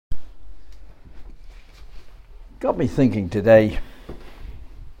Got me thinking today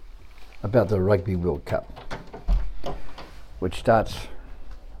about the Rugby World Cup, which starts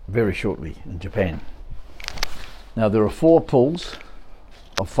very shortly in Japan. Now there are 4 pools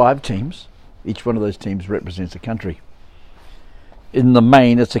of 5 teams. Each one of those teams represents a country. In the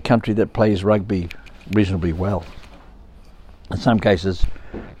main, it's a country that plays rugby reasonably well. In some cases,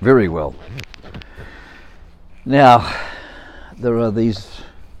 very well. Now, there are these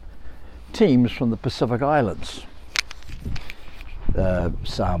teams from the Pacific Islands,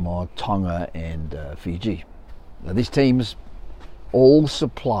 Samoa, Tonga and Fiji. Now, these teams all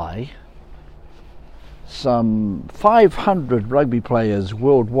supply some 500 rugby players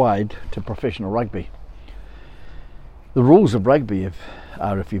worldwide to professional rugby. The rules of rugby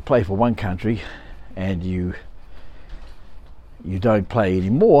are if you play for one country and you don't play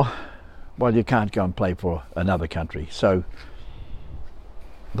anymore, well, you can't go and play for another country. So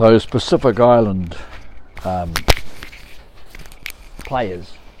those Pacific Island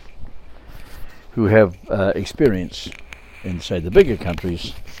players who have experience in, say, the bigger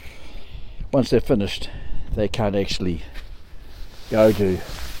countries, once they're finished, they can't actually go to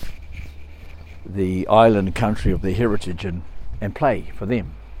the island country of their heritage and play for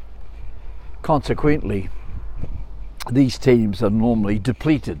them. Consequently, these teams are normally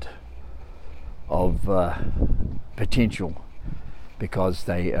depleted of potential because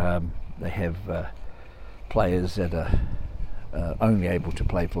they have players that are only able to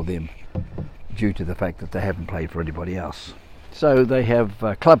play for them due to the fact that they haven't played for anybody else. So they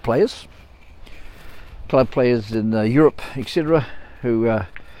have club players in Europe, etc., who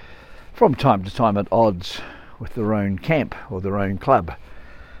from time to time at odds with their own camp or their own club.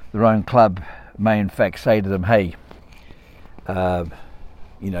 Their own club may in fact say to them, hey,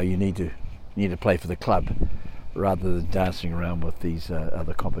 you need to play for the club rather than dancing around with these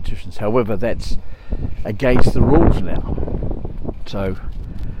other competitions. However, that's against the rules now. So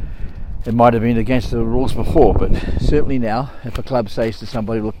it might have been against the rules before, but certainly now, if a club says to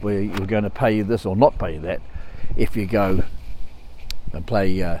somebody, look, we're going to pay you this or not pay you that if you go and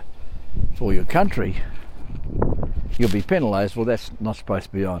play for your country, you'll be penalised. Well, that's not supposed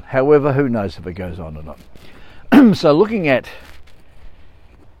to be on. However, who knows if it goes on or not. So looking at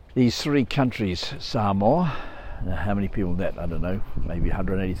these 3 countries, Samoa, how many people in that? I don't know, maybe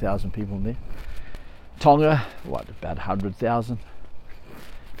 180,000 people in there. Tonga, about 100,000.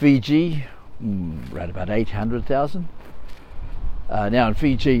 Fiji, right about 800,000. Now in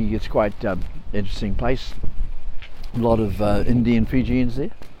Fiji, it's quite interesting place. A lot of Indian Fijians there.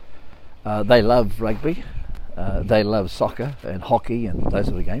 They love rugby. They love soccer and hockey and those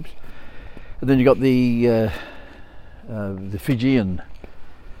sort of games. And then you got the Fijian,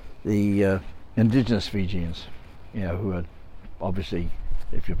 the indigenous Fijians, who are obviously,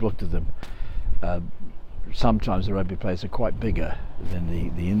 if you've looked at them, sometimes the rugby players are quite bigger than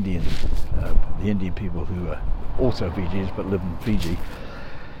the Indian people who are also Fijians but live in Fiji.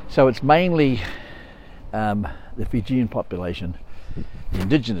 So it's mainly the Fijian population, the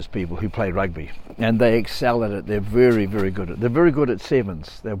indigenous people who play rugby, and they excel at it. They're very, very good at it. They're very good at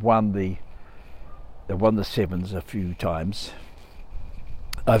sevens. They've won the sevens a few times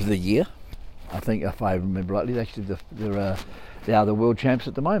over the year. I think, if I remember rightly, actually they are the world champs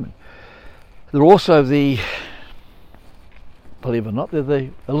at the moment. They're also believe it or not, they're the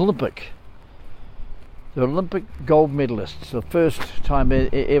Olympic gold medalists. The first time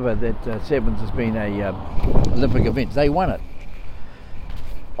ever that sevens has been a Olympic event. They won it.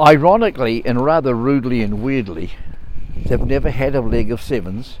 Ironically and rather rudely and weirdly, they've never had a leg of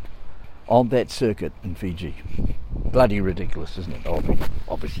sevens on that circuit in Fiji. Bloody ridiculous, isn't it?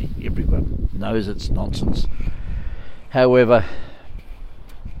 Obviously everyone knows it's nonsense. However,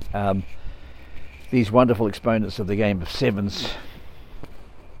 these wonderful exponents of the game of sevens,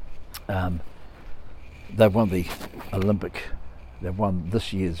 they've won the they've won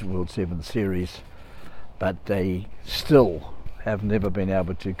this year's World Sevens Series, but they still have never been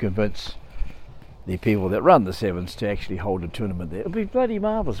able to convince the people that run the sevens to actually hold a tournament there. It would be bloody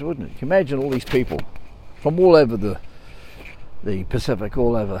marvellous, wouldn't it? Can you imagine all these people from all over the Pacific,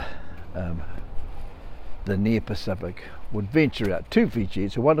 all over the near Pacific, would venture out to Fiji.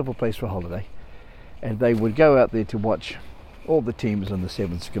 It's a wonderful place for a holiday, and they would go out there to watch all the teams in the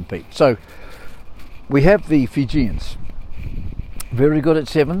sevens compete. So we have the Fijians, very good at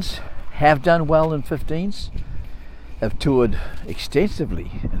sevens, have done well in 15s, have toured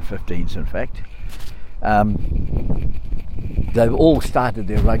extensively in 15s in fact. They've all started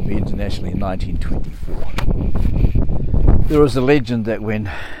their rugby internationally in 1924. There was a legend that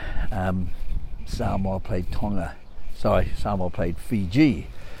when Samoa played Fiji,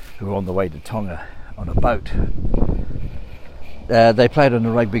 who were on the way to Tonga a boat. They played on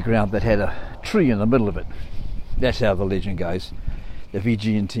a rugby ground that had a tree in the middle of it. That's how the legend goes. The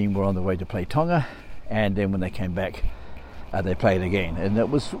Fijian team were on the way to play Tonga, and then when they came back, they played again, and it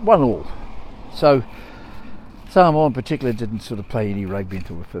was 1-1. So Samoa in particular didn't sort of play any rugby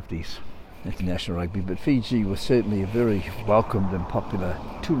until the 50s, international rugby, but Fiji was certainly a very welcomed and popular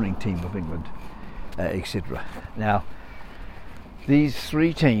touring team of England, etc. Now, these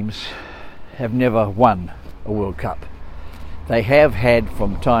three teams have never won a World Cup. They have had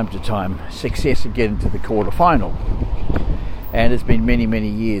from time to time success in getting to the quarter final, and it's been many, many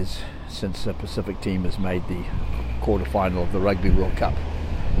years since a Pacific team has made the quarter final of the Rugby World Cup.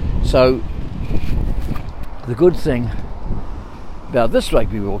 So the good thing about this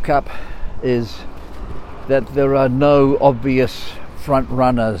Rugby World Cup is that there are no obvious front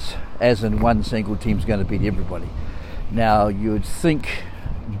runners, as in one single team's going to beat everybody. Now, you would think,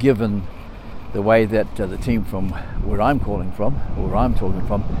 given the way that the team from where I'm talking from,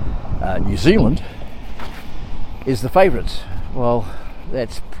 New Zealand, is the favourites. Well,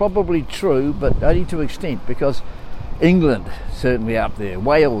 that's probably true, but only to an extent, because England certainly up there,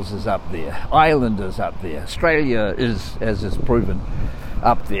 Wales is up there, Ireland is up there, Australia is, as is proven,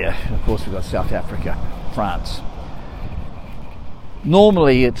 up there. And of course we've got South Africa, France.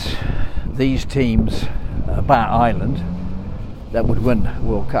 Normally it's these teams, bar Ireland, that would win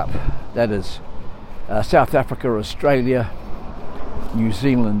World Cup. That is South Africa, Australia, New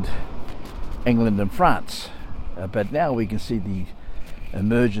Zealand, England and France. But now we can see the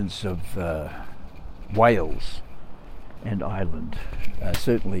emergence of Wales and Ireland.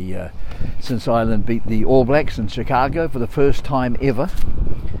 Certainly since Ireland beat the All Blacks in Chicago for the first time ever.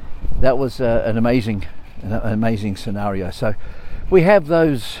 That was an amazing scenario. So we have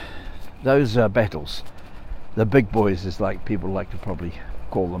those battles. The big boys, is like people like to probably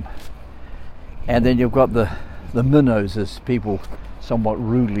call them. And then you've got the minnows, as people somewhat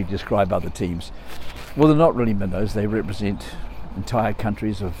rudely describe other teams. Well, they're not really minnows. They represent entire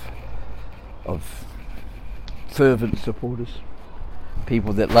countries of fervent supporters,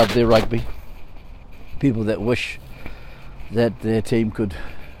 people that love their rugby, people that wish that their team could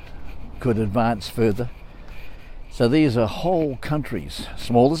advance further. So these are whole countries,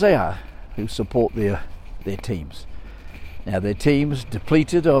 small as they are, who support their teams. Now their teams,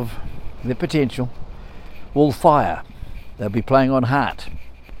 depleted of their potential, will fire. They'll be playing on heart.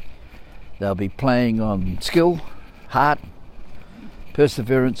 They'll be playing on skill, heart,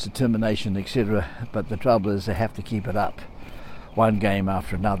 perseverance, determination, etc. But the trouble is they have to keep it up, one game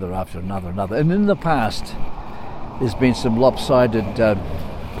after another, And in the past, there's been some lopsided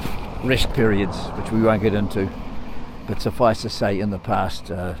rest periods, which we won't get into. But suffice to say, in the past,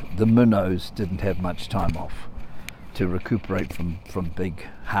 the minnows didn't have much time off to recuperate from big,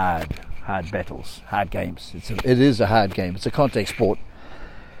 hard battles, hard games. It is a hard game. It's a contact sport.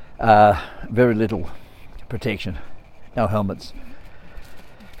 Very little protection, no helmets,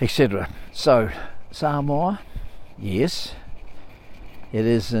 etc. So Samoa, yes, it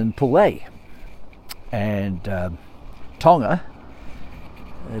is in Pool A, and Tonga,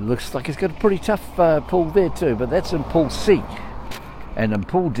 it looks like it's got a pretty tough pool there too, but that's in Pool C, and in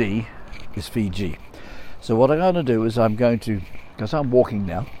Pool D is Fiji. So what I'm going to do is because I'm walking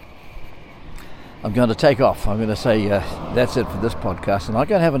now, I'm going to take off. I'm going to say that's it for this podcast, and I'm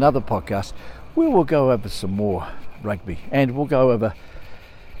going to have another podcast where we'll go over some more rugby, and we'll go over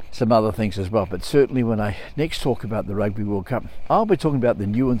some other things as well. But certainly when I next talk about the Rugby World Cup, I'll be talking about the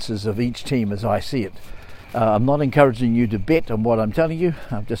nuances of each team as I see it. I'm not encouraging you to bet on what I'm telling you.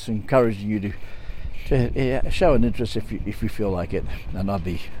 I'm just encouraging you to show an interest if you feel like it, and I'd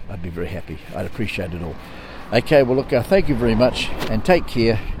be very happy. I'd appreciate it all. Okay, well look, thank you very much, and take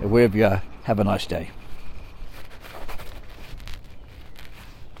care wherever you are. Have a nice day.